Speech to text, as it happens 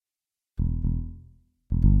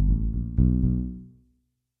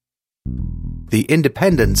the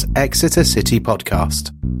Independent's Exeter City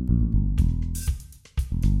podcast.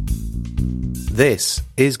 This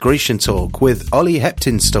is Grecian Talk with Ollie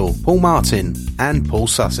Heptinstall, Paul Martin and Paul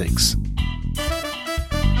Sussex.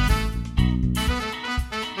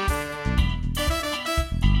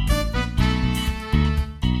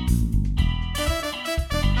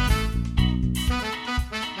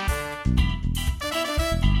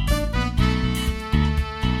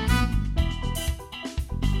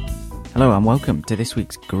 Hello and welcome to this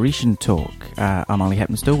week's Grecian Talk. I'm Ollie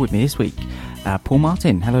Heptinstall. With me this week, Paul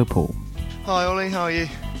Martin. Hello, Paul. Hi, Ollie. How are you?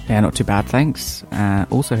 Yeah, not too bad, thanks.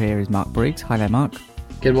 Also here is Mark Briggs. Hi there, Mark.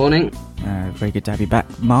 Good morning. Very good to have you back,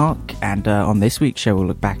 Mark. And on this week's show, we'll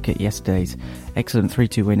look back at yesterday's excellent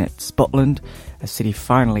 3-2 win at Spotland. City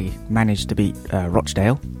finally managed to beat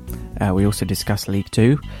Rochdale. We also discussed League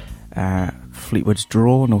 2, Fleetwood's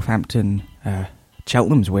draw, Northampton...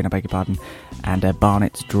 Cheltenham's win, I beg your pardon, and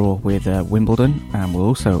Barnet's draw with Wimbledon. And we'll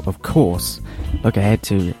also, of course, look ahead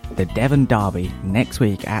to the Devon Derby next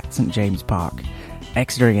week at St James Park,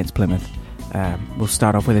 Exeter against Plymouth. We'll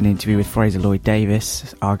start off with an interview with Fraser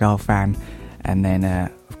Lloyd-Davis, Argyle fan, and then,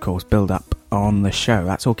 of course, build up on the show.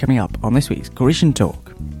 That's all coming up on this week's Grecian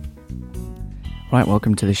Talk. Right,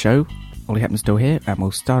 welcome to the show. Ollie Heptinstall here, and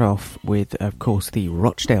we'll start off with, of course, the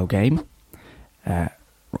Rochdale game.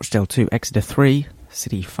 Rochdale 2, Exeter 3.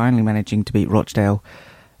 City finally managing to beat Rochdale.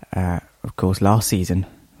 Of course, last season,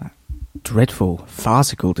 that dreadful,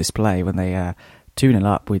 farcical display when they 2-0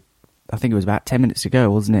 up with, I think it was about 10 minutes to go,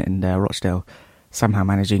 wasn't it? And Rochdale somehow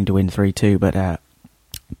managing to win 3-2. But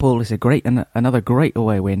Paul, it's another great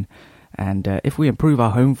away win. And if we improve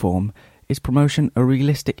our home form, is promotion a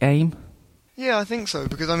realistic aim? Yeah, I think so,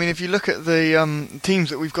 because, I mean, if you look at the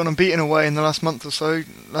teams that we've gone and beaten away in the last month or so,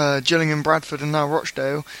 Gillingham, Bradford and now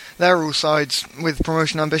Rochdale, they're all sides with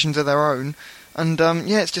promotion ambitions of their own. And,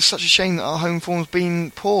 it's just such a shame that our home form's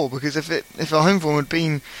been poor, because if our home form had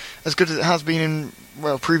been as good as it has been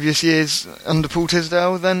in, previous years under Paul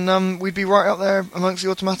Tisdale, then we'd be right up there amongst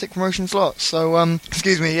the automatic promotion slots. So,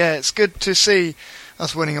 it's good to see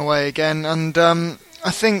us winning away again, and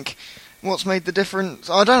I think... What's made the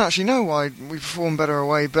difference? I don't actually know why we perform better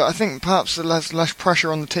away, but I think perhaps there's less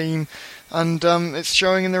pressure on the team, and it's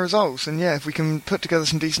showing in the results. And if we can put together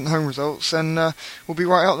some decent home results, then we'll be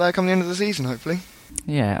right out there come the end of the season, hopefully.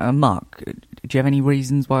 Yeah, Mark, do you have any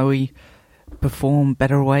reasons why we perform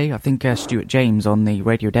better away? I think Stuart James on the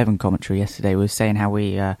Radio Devon commentary yesterday was saying how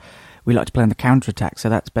we like to play on the counter-attack, so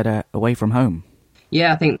that's better away from home.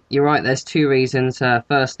 Yeah, I think you're right. There's two reasons.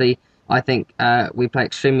 Firstly, I think we play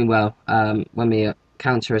extremely well when we are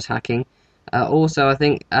counter-attacking. Also, I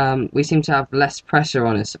think we seem to have less pressure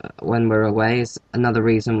on us when we're away, is another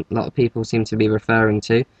reason a lot of people seem to be referring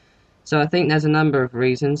to. So I think there's a number of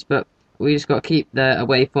reasons, but we just got to keep the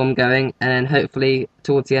away form going, and then hopefully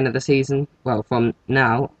towards the end of the season, from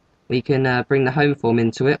now, we can bring the home form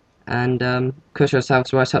into it and push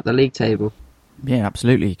ourselves right up the league table. Yeah,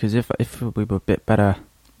 absolutely, because if we were a bit better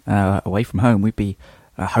away from home, we'd be...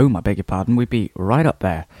 we'd be right up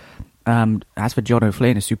there. As for John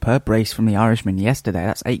O'Flynn, a superb brace from the Irishman yesterday.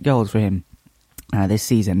 That's 8 goals for him this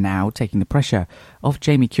season now, taking the pressure off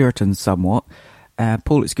Jamie Cureton somewhat.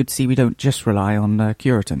 Paul, it's good to see we don't just rely on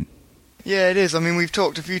Cureton. Yeah, it is. I mean, we've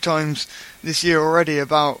talked a few times this year already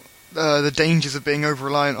about the dangers of being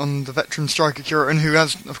over-reliant on the veteran striker Cureton, who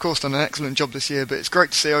has, of course, done an excellent job this year, but it's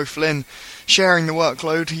great to see O'Flynn sharing the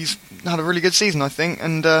workload. He's had a really good season, I think,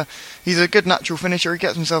 and he's a good natural finisher. He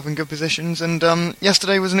gets himself in good positions, and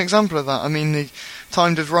yesterday was an example of that. I mean, he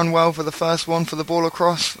timed his run well for the first one, for the ball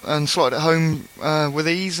across, and slotted it home with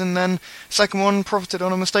ease, and then second one profited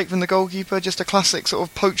on a mistake from the goalkeeper, just a classic sort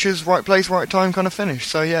of poacher's right place, right time kind of finish.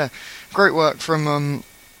 So, yeah, great work from...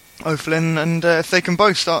 O'Flynn, and if they can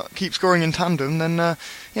both keep scoring in tandem, then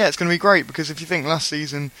it's going to be great, because if you think last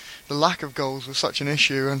season the lack of goals was such an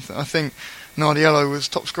issue, and I think Nardiello was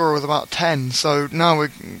top scorer with about 10, so now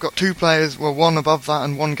we've got 2 players, one above that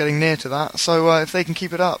and one getting near to that, so if they can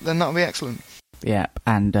keep it up, then that'll be excellent. Yeah,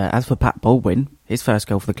 and as for Pat Baldwin, his first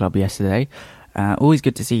goal for the club yesterday, always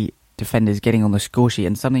good to see defenders getting on the score sheet,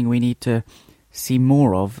 and something we need to see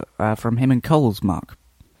more of from him and Coles, Mark.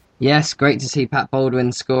 Yes, great to see Pat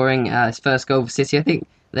Baldwin scoring his first goal for City. I think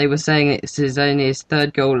they were saying it's only his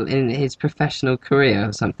 3rd goal in his professional career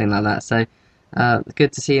or something like that. So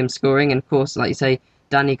good to see him scoring. And of course, like you say,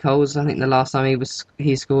 Danny Coles, I think the last time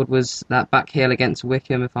he scored was that back heel against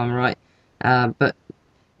Wickham, if I'm right.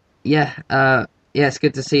 It's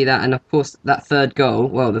good to see that. And of course, that 3rd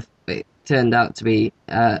goal, it turned out to be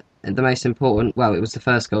the most important. Well, it was the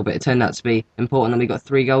first goal, but it turned out to be important, and we got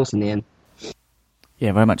 3 goals in the end.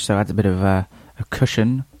 Yeah, very much so. Adds a bit of a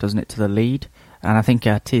cushion, doesn't it, to the lead. And I think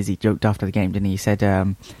Tiz, he joked after the game, didn't he? He said,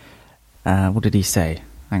 what did he say?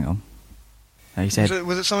 Hang on. He said,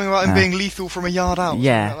 was it something about him being lethal from a yard out?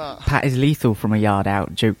 Yeah, like that? Pat is lethal from a yard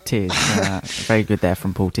out, joked Tiz. Very good there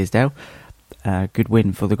from Paul Tisdale. Good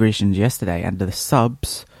win for the Grecians yesterday. And the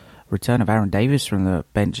subs, return of Aaron Davis from the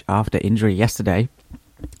bench after injury yesterday.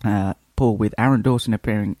 Paul, with Aaron Dawson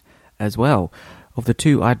appearing as well. Of the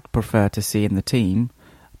two I'd prefer to see in the team,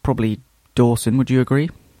 probably Dawson, would you agree?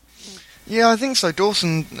 Yeah, I think so.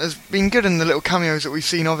 Dawson has been good in the little cameos that we've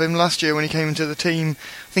seen of him last year when he came into the team.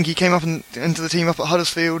 I think he came up into the team up at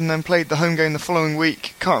Huddersfield and then played the home game the following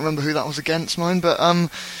week. Can't remember who that was against, but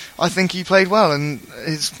I think he played well, and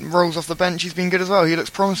his roles off the bench, he's been good as well. He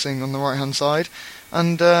looks promising on the right-hand side,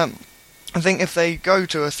 and I think if they go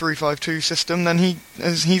to a 3-5-2 system, then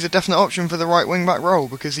he's a definite option for the right wing-back role,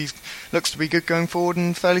 because he looks to be good going forward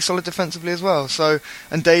and fairly solid defensively as well. So,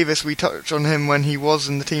 and Davis, we touched on him when he was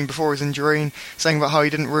in the team before his injury, and saying about how he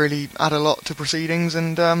didn't really add a lot to proceedings.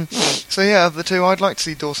 And so yeah, of the two, I'd like to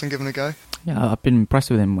see Dawson given a go. Yeah, I've been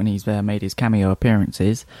impressed with him when he's made his cameo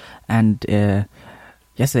appearances, and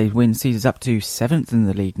yesterday's win sees us up to 7th in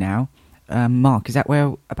the league now. Mark, is that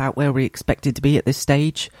about where we expected to be at this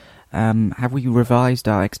stage? Have we revised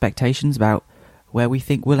our expectations about where we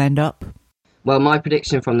think we'll end up? Well, my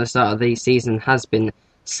prediction from the start of the season has been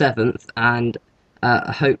 7th, and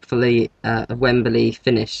hopefully a Wembley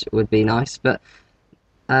finish would be nice. But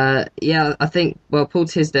yeah, I think, well, Paul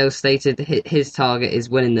Tisdale stated his target is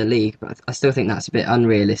winning the league, but I still think that's a bit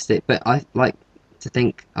unrealistic. But I like to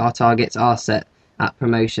think our targets are set at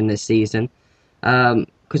promotion this season,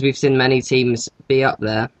 because we've seen many teams be up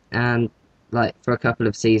there and like for a couple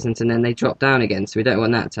of seasons and then they drop down again, so we don't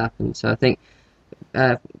want that to happen. So I think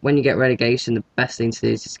when you get relegation, the best thing to do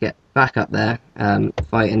is just get back up there,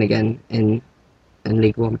 fighting again in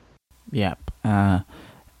League One. Yep. Yeah,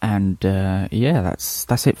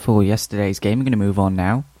 that's it for yesterday's game. We're going to move on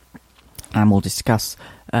now, and we'll discuss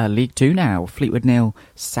League 2 now. Fleetwood 0,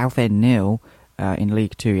 Southend 0 in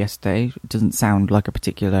League 2 yesterday. It doesn't sound like a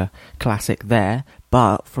particular classic there,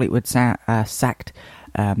 but Fleetwood sacked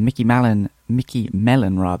Mickey Mellon,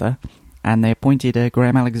 and they appointed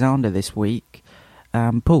Graham Alexander this week.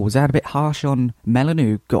 Paul, was that a bit harsh on Mellon,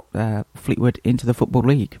 who got Fleetwood into the Football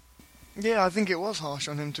League? Yeah, I think it was harsh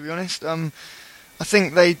on him, to be honest. I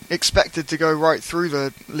think they expected to go right through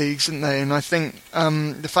the leagues, didn't they? And I think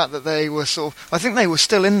the fact that they were I think they were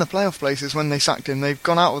still in the playoff places when they sacked him. They've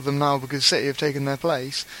gone out of them now because City have taken their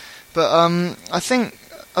place. But I think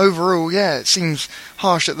overall, yeah, it seems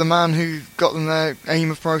harsh that the man who got them their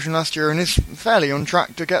aim of promotion last year and is fairly on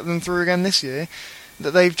track to get them through again this year,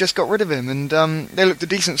 that they've just got rid of him. And they looked a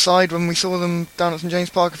decent side when we saw them down at St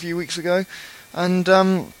James Park a few weeks ago. And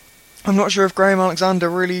I'm not sure if Graham Alexander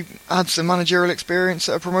really adds the managerial experience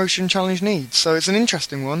that a promotion challenge needs. So it's an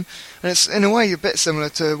interesting one. And it's in a way a bit similar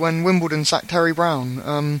to when Wimbledon sacked Terry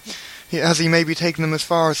Brown. Has he maybe taken them as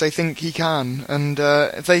far as they think he can? And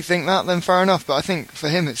if they think that, then fair enough. But I think for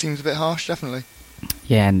him it seems a bit harsh, definitely.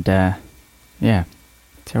 Yeah, and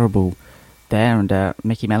terrible there. And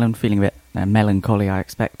Mickey Mellon feeling a bit melancholy, I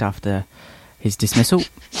expect, after his dismissal.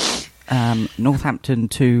 Northampton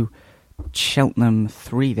 2, Cheltenham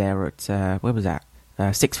 3 there at, where was that?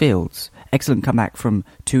 Six Fields. Excellent comeback from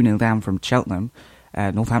 2-0 down from Cheltenham.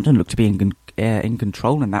 Northampton looked to be in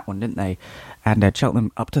control in that one, didn't they? And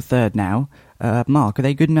Cheltenham up to third now. Mark, are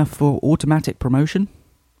they good enough for automatic promotion?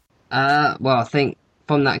 Well, I think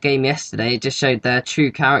from that game yesterday, it just showed their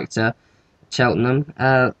true character, Cheltenham.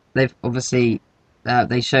 They've obviously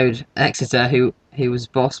they showed Exeter who was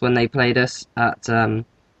boss when they played us at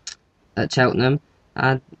Cheltenham.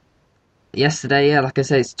 And yesterday, yeah, like I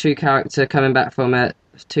say, it's true character coming back from a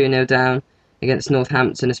 2-0 down against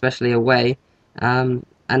Northampton, especially away.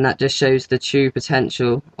 And that just shows the true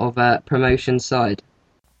potential of a promotion side.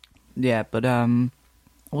 Yeah, but I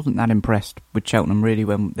wasn't that impressed with Cheltenham really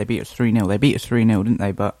when they beat us 3-0. They beat us 3-0, didn't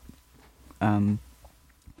they? But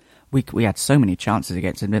we had so many chances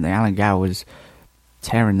against them, didn't they? Alan Gow was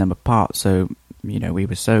tearing them apart. So, we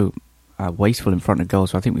were so wasteful in front of goal.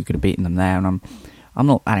 So I think we could have beaten them there. And I'm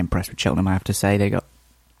not that impressed with Cheltenham, I have to say. They got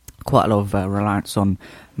quite a lot of reliance on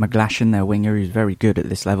McGlashan, their winger, who's very good at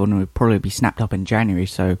this level and will probably be snapped up in January.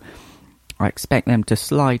 So I expect them to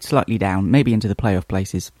slide slightly down, maybe into the playoff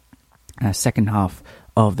places, second half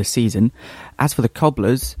of the season. As for the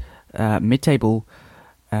Cobblers, mid-table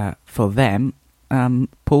for them,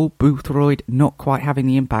 Paul, Boothroyd not quite having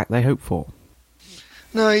the impact they hoped for.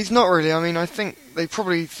 No, he's not really. I mean, I think they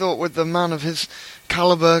probably thought with the man of his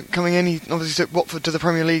calibre coming in, he obviously took Watford to the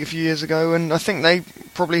Premier League a few years ago, and I think they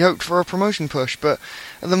probably hoped for a promotion push, but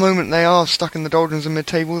at the moment they are stuck in the doldrums of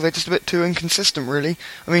mid-table. They're just a bit too inconsistent, really.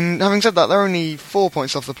 I mean, having said that, they're only 4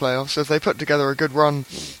 points off the playoffs, so if they put together a good run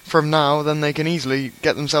from now, then they can easily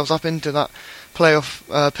get themselves up into that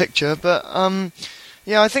playoff picture, but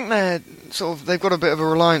yeah, I think they've got a bit of a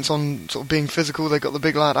reliance on sort of being physical. They've got the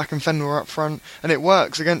big lad Akinfenwa up front, and it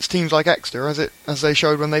works against teams like Exeter, as they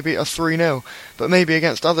showed when they beat us 3-0. But maybe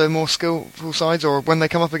against other more skillful sides, or when they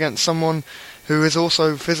come up against someone who is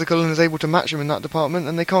also physical and is able to match them in that department,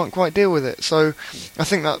 then they can't quite deal with it. So I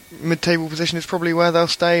think that mid-table position is probably where they'll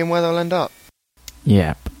stay and where they'll end up.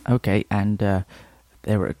 Yeah, okay, and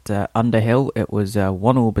they were at Underhill. It was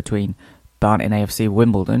 1-1 between Barnet and AFC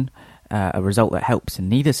Wimbledon. A result that helps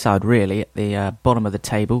neither side really at the bottom of the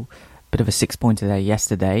table. Bit of a 6-pointer there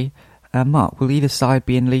yesterday. Mark, will either side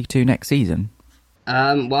be in League 2 next season?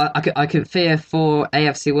 Well, I could fear for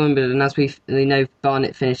AFC Wimbledon, as we know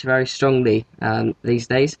Barnet finished very strongly these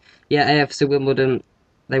days. Yeah, AFC Wimbledon,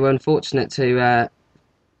 they were unfortunate to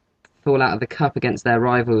fall out of the cup against their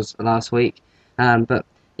rivals last week. But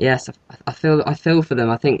yes, I feel for them.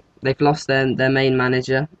 I think they've lost their main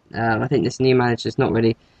manager. I think this new manager's not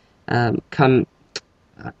really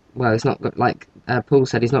it's not got, like Paul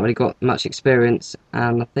said, he's not really got much experience,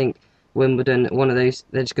 and I think Wimbledon, one of those,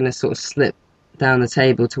 they're just going to sort of slip down the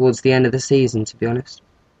table towards the end of the season, to be honest.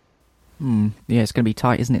 Yeah, it's going to be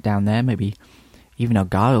tight, isn't it, down there? Maybe even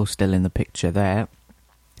Argyle's still in the picture there.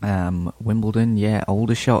 Wimbledon, yeah,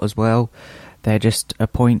 Aldershot as well. They're just a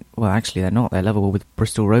point, well actually they're not, they're level with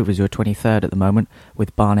Bristol Rovers, who are 23rd at the moment,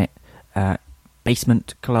 with Barnet,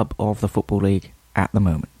 basement club of the Football League at the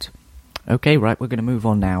moment. Okay, right, we're going to move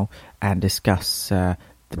on now and discuss the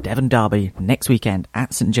Devon Derby next weekend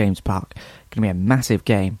at St James Park. Going to be a massive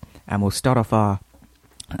game, and we'll start off our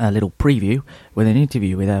little preview with an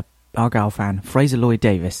interview with a Argyle fan, Fraser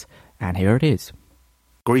Lloyd-Davis, and here it is.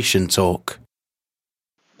 Grecian Talk.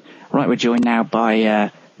 Right, we're joined now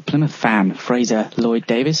by Plymouth fan, Fraser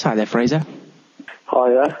Lloyd-Davis. Hi there, Fraser. Hi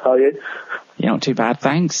there, how are you? Yeah, not too bad,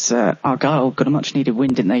 thanks. Argyle got a much-needed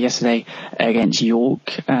win, didn't they, yesterday against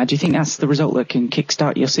York? Do you think that's the result that can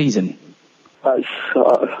kickstart your season? That's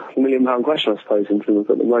a £1 million question, I suppose, in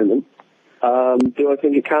Plymouth at the moment. Do I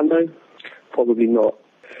think it can, though? Probably not.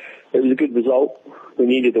 It was a good result. We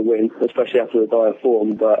needed a win, especially after the dire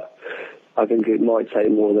form, but I think it might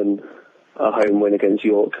take more than a home win against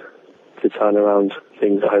York to turn around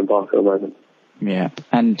things at Home Park at the moment. Yeah,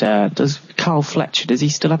 and does Carl Fletcher, does he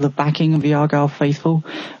still have the backing of the Argyle faithful,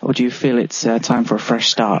 or do you feel it's time for a fresh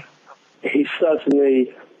start? He's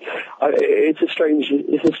certainly... It's a strange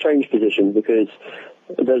position, because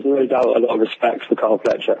there's no doubt a lot of respect for Carl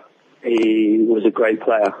Fletcher. He was a great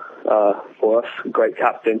player for us, a great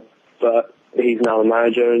captain, but he's now the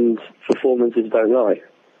manager and performances don't lie.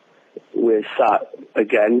 We're sat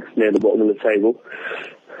again near the bottom of the table,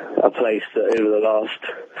 a place that over the last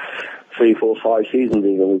 3, 4, 5 seasons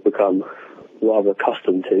even we've become rather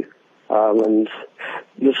accustomed to, and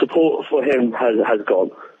the support for him has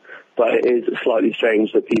gone. But it is slightly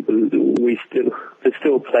strange that there's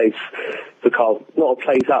still a place for Carl, not a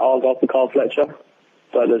place at Argyle for Carl Fletcher,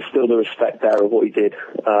 but there's still the respect there of what he did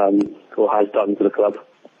or has done for the club.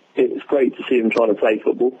 It's great to see him trying to play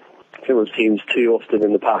football. Plymouth teams too often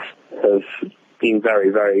in the past have been very,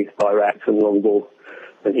 very direct and long ball,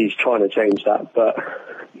 and he's trying to change that. But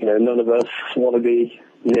none of us want to be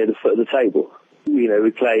near the foot of the table. We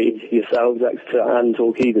play yourselves, Exeter and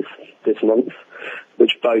Torquay this month,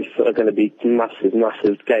 which both are going to be massive,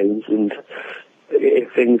 massive games. And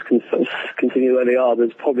if things continue where they are,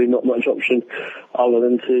 there's probably not much option other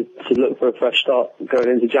than to look for a fresh start going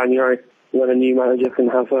into January, when a new manager can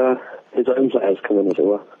have his own players come in, as it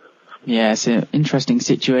were. Yeah, it's an interesting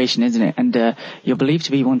situation, isn't it? And you're believed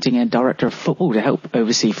to be wanting a director of football to help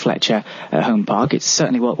oversee Fletcher at Home Park. It's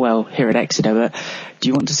certainly worked well here at Exeter, but do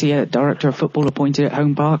you want to see a director of football appointed at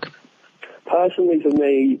Home Park? Personally, for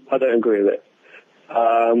me, I don't agree with it.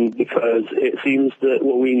 Because it seems that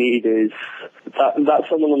what we need is that's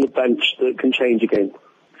someone on the bench that can change a game.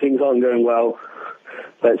 Things aren't going well.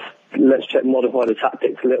 Let's modify the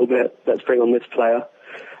tactics a little bit. Let's bring on this player.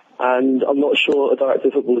 And I'm not sure a director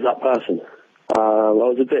of football is that person. I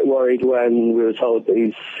was a bit worried when we were told that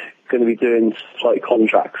he's going to be doing slight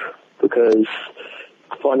contracts, because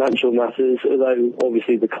financial matters, although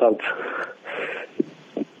obviously the club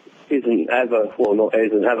hasn't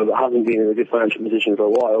been in a good financial position for a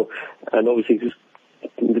while, and obviously just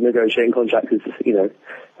negotiating contracts is,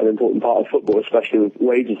 an important part of football, especially with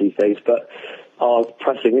wages these days. But our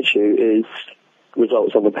pressing issue is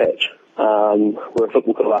results on the pitch. We're a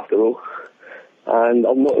football club after all. And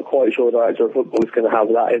I'm not quite sure the director of football is going to have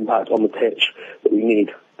that impact on the pitch that we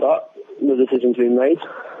need. But the decision's been made,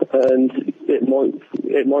 and it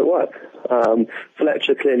might work.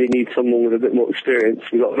 Fletcher clearly needs someone with a bit more experience.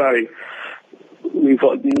 We've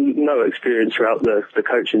got no experience throughout the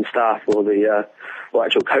coaching staff or the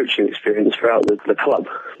actual coaching experience throughout the club.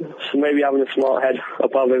 So maybe having a smart head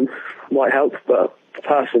above him might help, but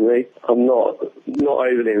personally, I'm not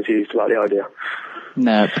overly enthused about the idea.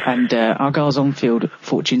 No, and Argyle's on-field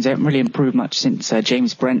fortunes haven't really improved much since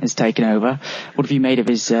James Brent has taken over. What have you made of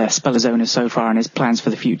his spell as owner so far and his plans for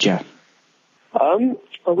the future? I've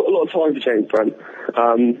got a lot of time for James Brent.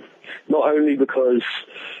 Not only because,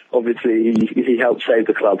 obviously, he helped save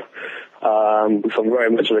the club. So I'm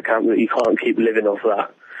very much in the camp that you can't keep living off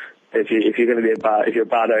that. If you're going to be if you're a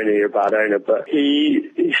bad owner, you're a bad owner. But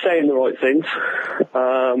he's saying the right things.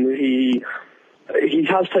 He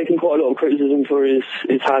has taken quite a lot of criticism for his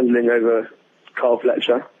handling over Carl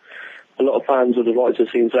Fletcher. A lot of fans would have liked to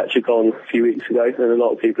have seen Fletcher gone a few weeks ago, and a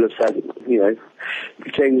lot of people have said,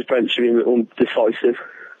 James Brent should be a bit more decisive.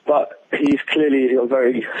 But he's clearly a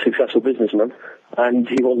very successful businessman, and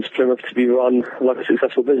he wants Plymouth to be run like a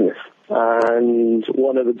successful business. And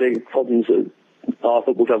one of the big problems that our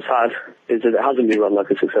football club's had is that it hasn't been run like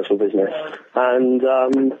a successful business, and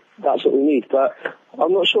that's what we need. But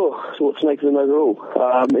I'm not sure what to make of them overall.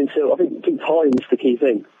 Until I think time is the key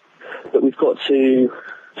thing, that we've got to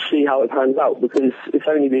see how it pans out, because it's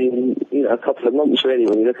only been a couple of months really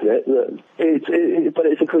when you look at it. But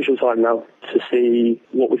it's a crucial time now to see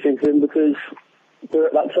what we think of him, because we're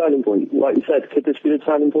at that turning point. Like you said, could this be the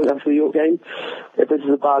turning point after the York game? If this is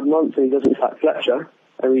a bad month and he doesn't sack Fletcher,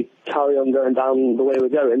 and we carry on going down the way we're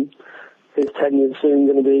going, his tenure's soon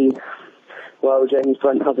going to be, well, James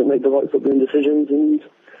Brent hasn't made the right footballing decisions and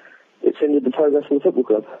it's hindered the progress of the football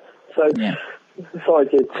club. So, sorry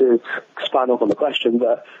to expand off on the question,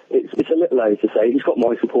 but it's a little early to say. He's got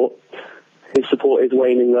my support. His support is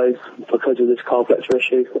waning though because of this Carl Fletcher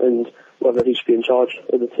issue and whether he should be in charge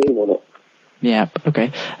of the team or not. Yeah,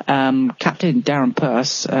 okay. Captain Darren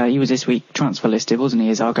Purse, he was this week transfer listed, wasn't he,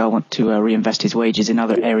 as Argyle want to reinvest his wages in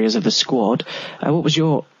other areas of the squad. What was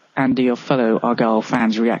your and your fellow Argyle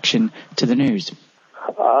fans' reaction to the news?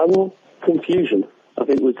 Confusion, I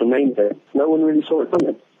think, was the main thing. No one really saw it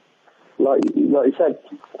coming. Like you said,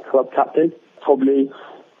 club captain, probably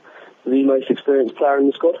the most experienced player in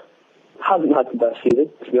the squad. Hasn't had the best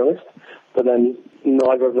season, to be honest, but then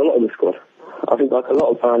neither of a lot of the squad. I think, like a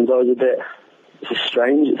lot of fans, I was a bit... It's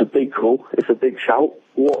strange, it's a big call, it's a big shout.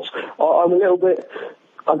 I'm a little bit...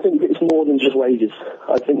 I think it's more than just wages.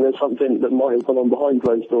 I think there's something that might have gone on behind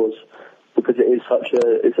closed doors, because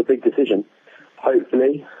it's a big decision.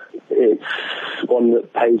 Hopefully, it's one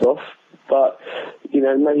that pays off. But,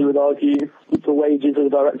 many would argue the wages of the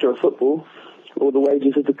director of football or the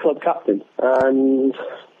wages of the club captain. And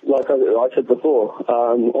like I said before,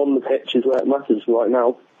 on the pitch is where it matters right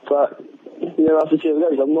now. But, as the year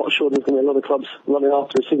goes, I'm not sure there's going to be a lot of clubs running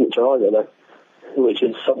after a signature either, though, which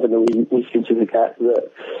is something that we seem to forget,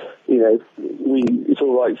 that, it's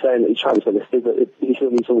all right saying that he's transfer listed, but he still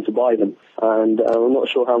needs someone to buy them. And I'm not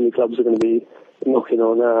sure how many clubs are going to be knocking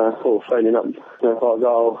on or phoning up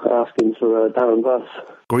Argyle asking for Darren Purse.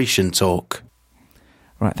 Grecian Talk.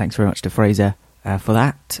 Right, thanks very much to Fraser for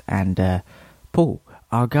that. And Paul,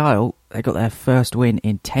 Argyle, they got their first win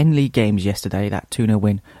in 10 league games yesterday, that 2-0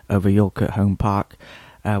 win over York at Home Park.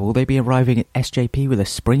 Will they be arriving at SJP with a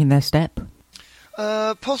spring in their step?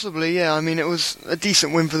 Possibly, yeah. I mean, it was a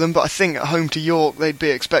decent win for them, but I think at home to York they'd be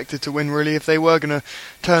expected to win, really. If they were going to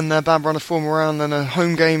turn their bad run of form around, then a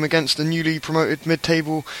home game against a newly promoted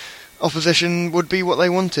mid-table opposition would be what they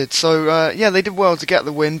wanted. So, they did well to get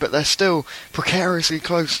the win, but they're still precariously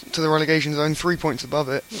close to the relegation zone, 3 points above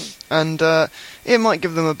it. And it might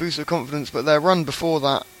give them a boost of confidence, but their run before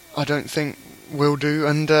that, I don't think, will do.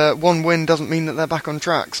 And one win doesn't mean that they're back on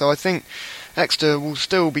track. So I think Exeter will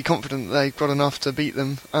still be confident that they've got enough to beat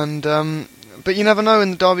them. And but you never know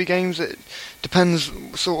in the derby games. It depends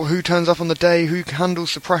sort of who turns up on the day, who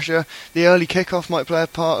handles the pressure. The early kick-off might play a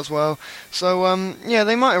part as well. So,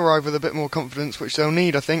 they might arrive with a bit more confidence, which they'll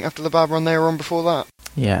need, I think, after the bad run they were on before that.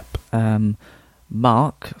 Yep.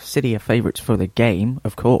 Mark, City are favourites for the game,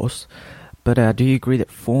 of course. But do you agree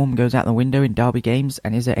that form goes out the window in derby games?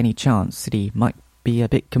 And is there any chance City might be a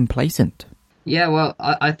bit complacent? Yeah, well,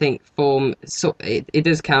 I think form, it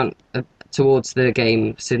does count towards the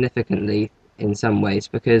game significantly in some ways,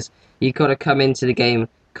 because you've got to come into the game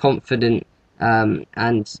confident,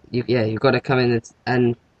 and you've got to come in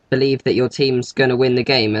and believe that your team's going to win the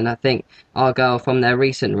game. And I think Argyle, from their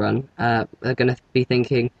recent run, are going to be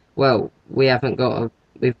thinking, well, we've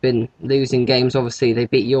been losing games. Obviously, they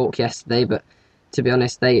beat York yesterday, but to be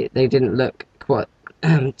honest, they didn't look quite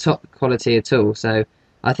top quality at all. So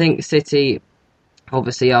I think City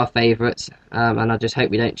obviously are favourites, and I just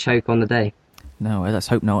hope we don't choke on the day. No, let's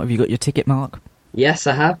hope not. Have you got your ticket, Mark? Yes,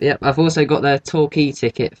 I have. Yep, I've also got the Torquay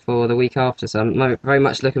ticket for the week after, so I'm very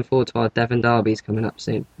much looking forward to our Devon derbies coming up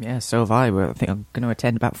soon. Yeah, so have I. I think I'm going to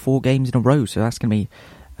attend about 4 games in a row, so that's going to be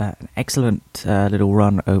an excellent little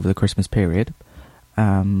run over the Christmas period.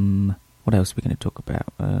 What else are we going to talk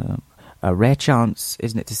about? A rare chance,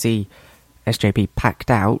 isn't it, to see SJP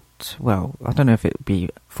packed out? Well, I don't know if it would be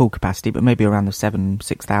full capacity, but maybe around the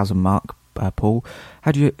 6,000 mark, Paul.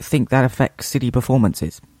 How do you think that affects City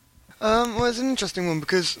performances? Well, it's an interesting one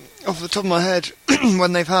because off the top of my head,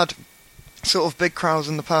 when they've had sort of big crowds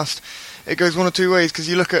in the past, it goes one or two ways, because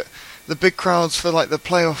you look at the big crowds for like the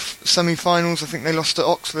playoff semi-finals. I think they lost to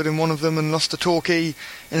Oxford in one of them and lost to Torquay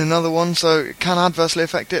in another one, so it can adversely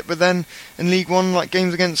affect it. But then in League One, like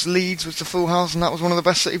games against Leeds was the full house, and that was one of the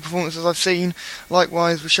best City performances I've seen.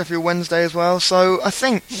 Likewise with Sheffield Wednesday as well. So I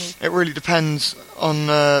think it really depends on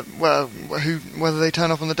whether they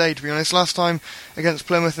turn up on the day, to be honest. Last time against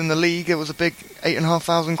Plymouth in the league, it was a big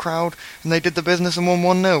 8,500 crowd, and they did the business and won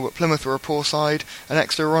 1-0, but Plymouth were a poor side and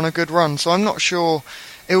Exeter were on a good run. So I'm not sure.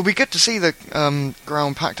 It will be good to see the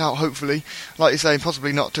ground packed out, hopefully. Like you say,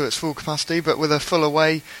 possibly not to its full capacity, but with a full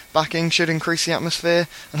away backing should increase the atmosphere,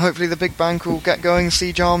 and hopefully the big bank will get going,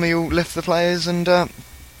 Siege Army will lift the players, and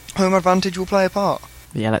home advantage will play a part.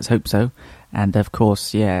 Yeah, let's hope so. And of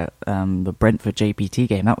course, the Brentford JPT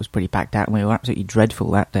game, that was pretty packed out, and we were absolutely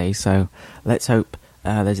dreadful that day, so let's hope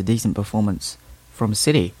there's a decent performance from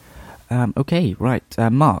City. Okay, right.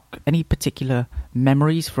 Mark, any particular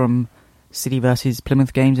memories from City versus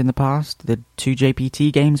Plymouth games in the past? The 2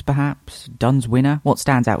 JPT games, perhaps? Dunn's winner? What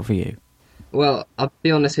stands out for you? Well, I'll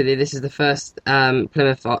be honest with you, this is the first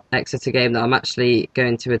Plymouth-Exeter game that I'm actually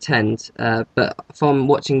going to attend. But from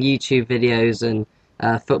watching YouTube videos and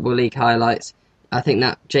Football League highlights, I think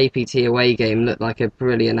that JPT away game looked like a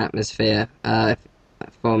brilliant atmosphere. It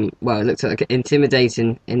looked like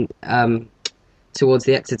intimidating towards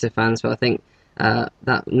the Exeter fans, but I think that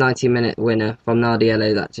 90-minute winner from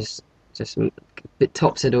Nardiello, that just it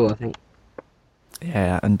tops it all, I think.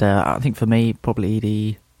 Yeah, and I think for me,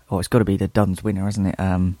 probably it's got to be the Dunn's winner, isn't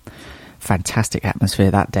it? Fantastic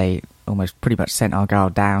atmosphere that day, almost pretty much sent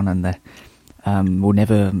Argyle down, and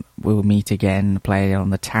we'll meet again, play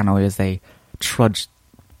on the tannoy as they trudged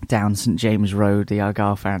down St James Road, the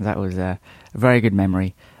Argyle fans. That was a very good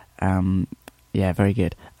memory. Yeah, very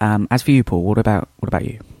good. As for you, Paul, what about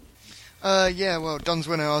you? Dunn's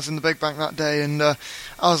winner. I was in the big bank that day, and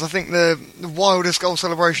I think, the wildest goal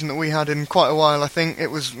celebration that we had in quite a while. I think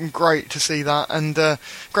it was great to see that, and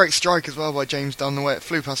great strike as well by James Dunn, the way it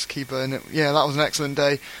flew past the keeper, and that was an excellent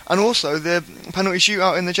day. And also the penalty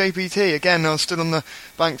shootout in the JPT. Again, I was stood on the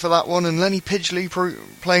bank for that one, and Lenny Pidgley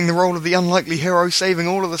playing the role of the unlikely hero, saving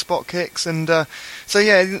all of the spot kicks, and that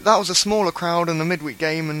was a smaller crowd in the midweek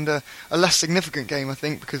game, and a less significant game, I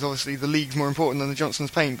think, because obviously the league's more important than the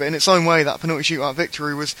Johnson's Paint, but in its own way, that penalty shootout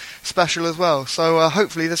victory was special as well. So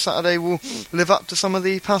hopefully this Saturday will live up to some of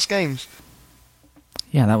the past games.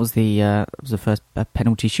 Yeah, that was the first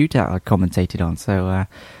penalty shootout I commentated on, so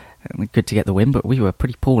good to get the win, but we were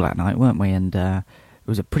pretty poor that night, weren't we? And it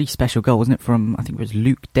was a pretty special goal, wasn't it, from, I think it was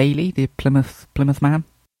Luke Daly, the Plymouth man?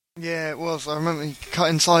 Yeah, it was. I remember he cut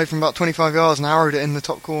inside from about 25 yards and arrowed it in the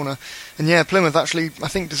top corner. And Plymouth actually, I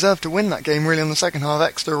think, deserved to win that game really on the second half.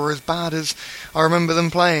 Exeter were as bad as I remember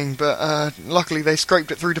them playing, but luckily they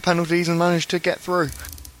scraped it through to penalties and managed to get through.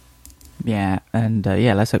 Yeah, and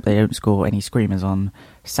let's hope they don't score any screamers on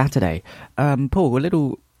Saturday. Paul, a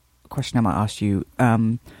little question I might ask you.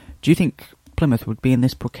 Do you think Plymouth would be in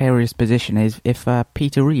this precarious position if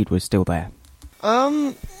Peter Reid was still there?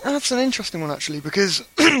 That's an interesting one, actually, because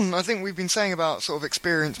I think we've been saying about sort of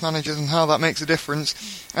experienced managers and how that makes a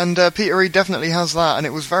difference, and Peter Reid definitely has that, and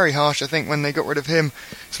it was very harsh, I think, when they got rid of him,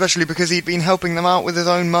 especially because he'd been helping them out with his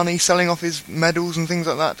own money, selling off his medals and things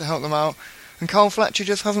like that to help them out, and Carl Fletcher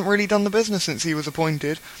just hasn't really done the business since he was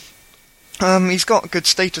appointed. He's got good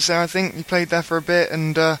status there, I think. He played there for a bit,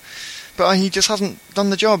 and but he just hasn't done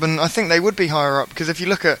the job, and I think they would be higher up, because if you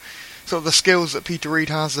look at sort of the skills that Peter Reid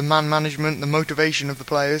has, the man management, the motivation of the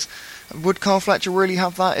players, would Carl Fletcher really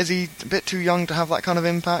have that? Is he a bit too young to have that kind of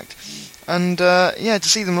impact? And to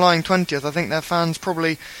see them lying 20th, I think their fans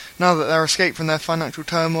probably, now that they're escaped from their financial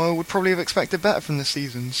turmoil, would probably have expected better from this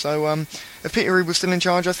season. So if Peter Reid was still in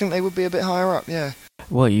charge, I think they would be a bit higher up, yeah.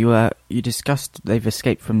 Well, you discussed they've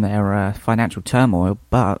escaped from their financial turmoil,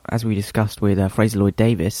 but as we discussed with Fraser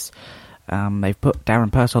Lloyd-Davis, they've put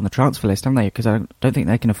Darren Purse on the transfer list, haven't they? Because I don't think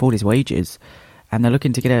they can afford his wages, and they're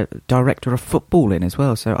looking to get a director of football in as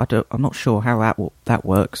well. So I'm not sure how that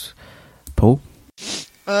works, Paul.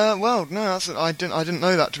 Well, no, I didn't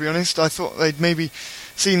know that, to be honest. I thought they'd maybe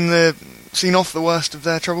seen off the worst of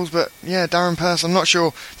their troubles, but yeah, Darren Purse, I'm not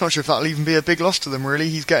sure if that'll even be a big loss to them, really.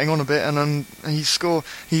 He's getting on a bit, and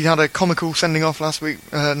he had a comical sending off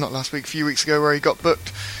a few weeks ago, where he got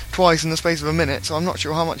booked twice in the space of a minute, so I'm not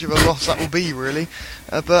sure how much of a loss that will be, really.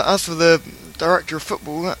 But as for the director of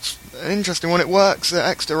football, that's an interesting one. It works at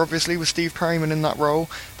Exeter, obviously, with Steve Perryman in that role,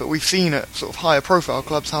 but we've seen at sort of higher profile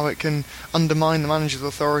clubs how it can undermine the manager's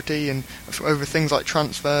authority and over things like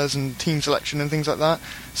transfers and team selection and things like that.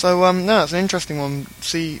 So no, it's an interesting one.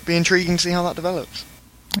 Be intriguing to see how that develops.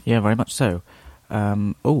 Yeah, very much so.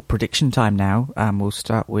 Prediction time now. We'll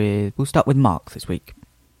start with Mark this week.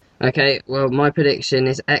 Okay, well, my prediction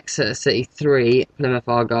is Exeter City 3, Plymouth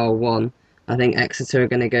Argyle 1. I think Exeter are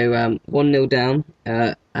going to go 1-0 down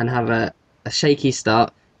and have a shaky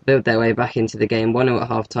start, build their way back into the game 1-0 at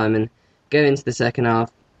half-time, and go into the second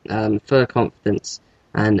half full of confidence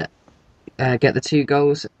and get the 2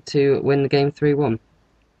 goals to win the game 3-1.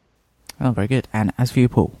 Oh, very good. And as for you,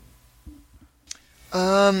 Paul?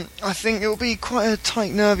 I think it will be quite a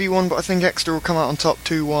tight, nervy one, but I think Exeter will come out on top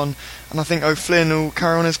 2-1, and I think O'Flynn will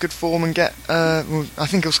carry on his good form and get. I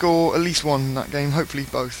think he'll score at least one in that game, hopefully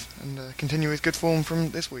both, and continue his good form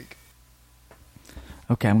from this week.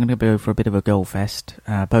 Okay, I'm going to go for a bit of a goal fest.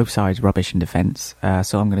 Both sides rubbish in defence,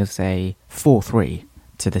 so I'm going to say 4-3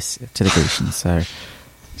 to the Grecians. So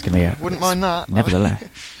it's going to be wouldn't mind that. Nevertheless,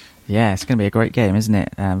 yeah, it's going to be a great game, isn't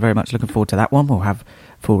it? Very much looking forward to that one. We'll have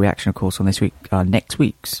full reaction, of course, on next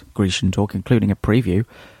week's Grecian Talk, including a preview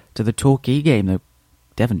to the Torquay game. The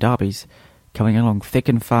Devon Derby's coming along thick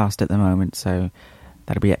and fast at the moment, so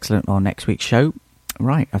that'll be excellent on next week's show.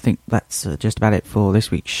 Right, I think that's just about it for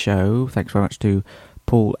this week's show. Thanks very much to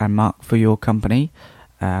Paul and Mark for your company.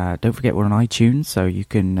 Don't forget we're on iTunes, so you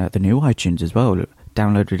can the new iTunes as well.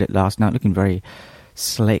 Downloaded it last night, looking very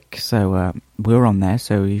slick. So we're on there,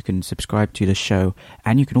 so you can subscribe to the show,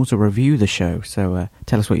 and you can also review the show. So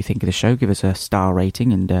tell us what you think of the show, give us a star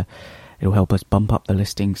rating, and it'll help us bump up the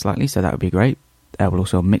listing slightly, so that would be great. We're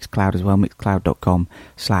also on Mixcloud as well,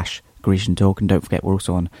 mixcloud.com/Grecian Talk, and don't forget we're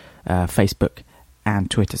also on Facebook and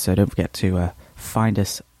Twitter, so don't forget to find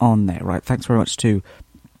us on there. Right, thanks very much to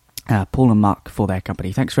Paul and Mark for their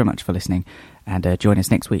company. Thanks very much for listening, and join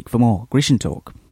us next week for more Grecian Talk.